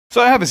So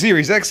I have a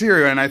Series X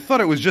here, and I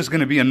thought it was just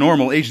gonna be a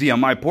normal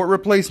HDMI port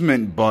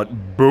replacement,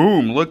 but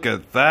boom, look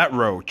at that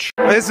roach.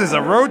 This is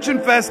a Roach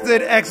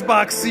Infested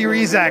Xbox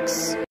Series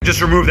X.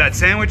 Just remove that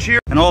sandwich here,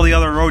 and all the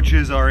other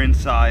roaches are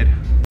inside.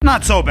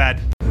 Not so bad.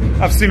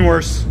 I've seen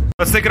worse.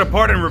 Let's take it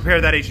apart and repair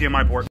that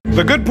HDMI port.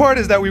 The good part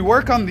is that we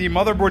work on the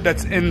motherboard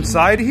that's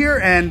inside here,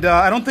 and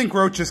I don't think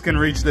roaches can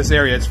reach this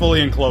area. It's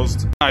fully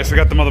enclosed. Alright, so we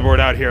got the motherboard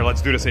out here.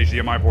 Let's do this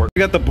HDMI port. We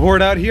got the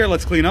board out here.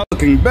 Let's clean up.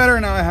 Looking better.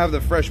 Now I have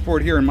the fresh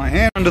port here in my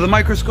hand. Under the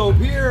microscope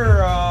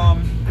here,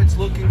 it's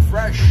looking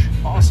fresh.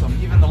 Awesome.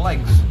 Even the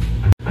legs.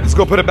 Let's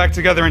go put it back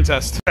together and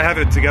test. I have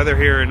it together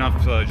here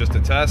enough just to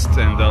test,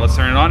 and let's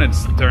turn it on.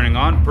 It's turning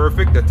on.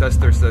 Perfect. The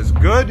tester says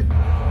good.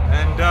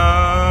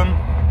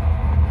 And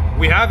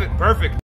we have it. Perfect.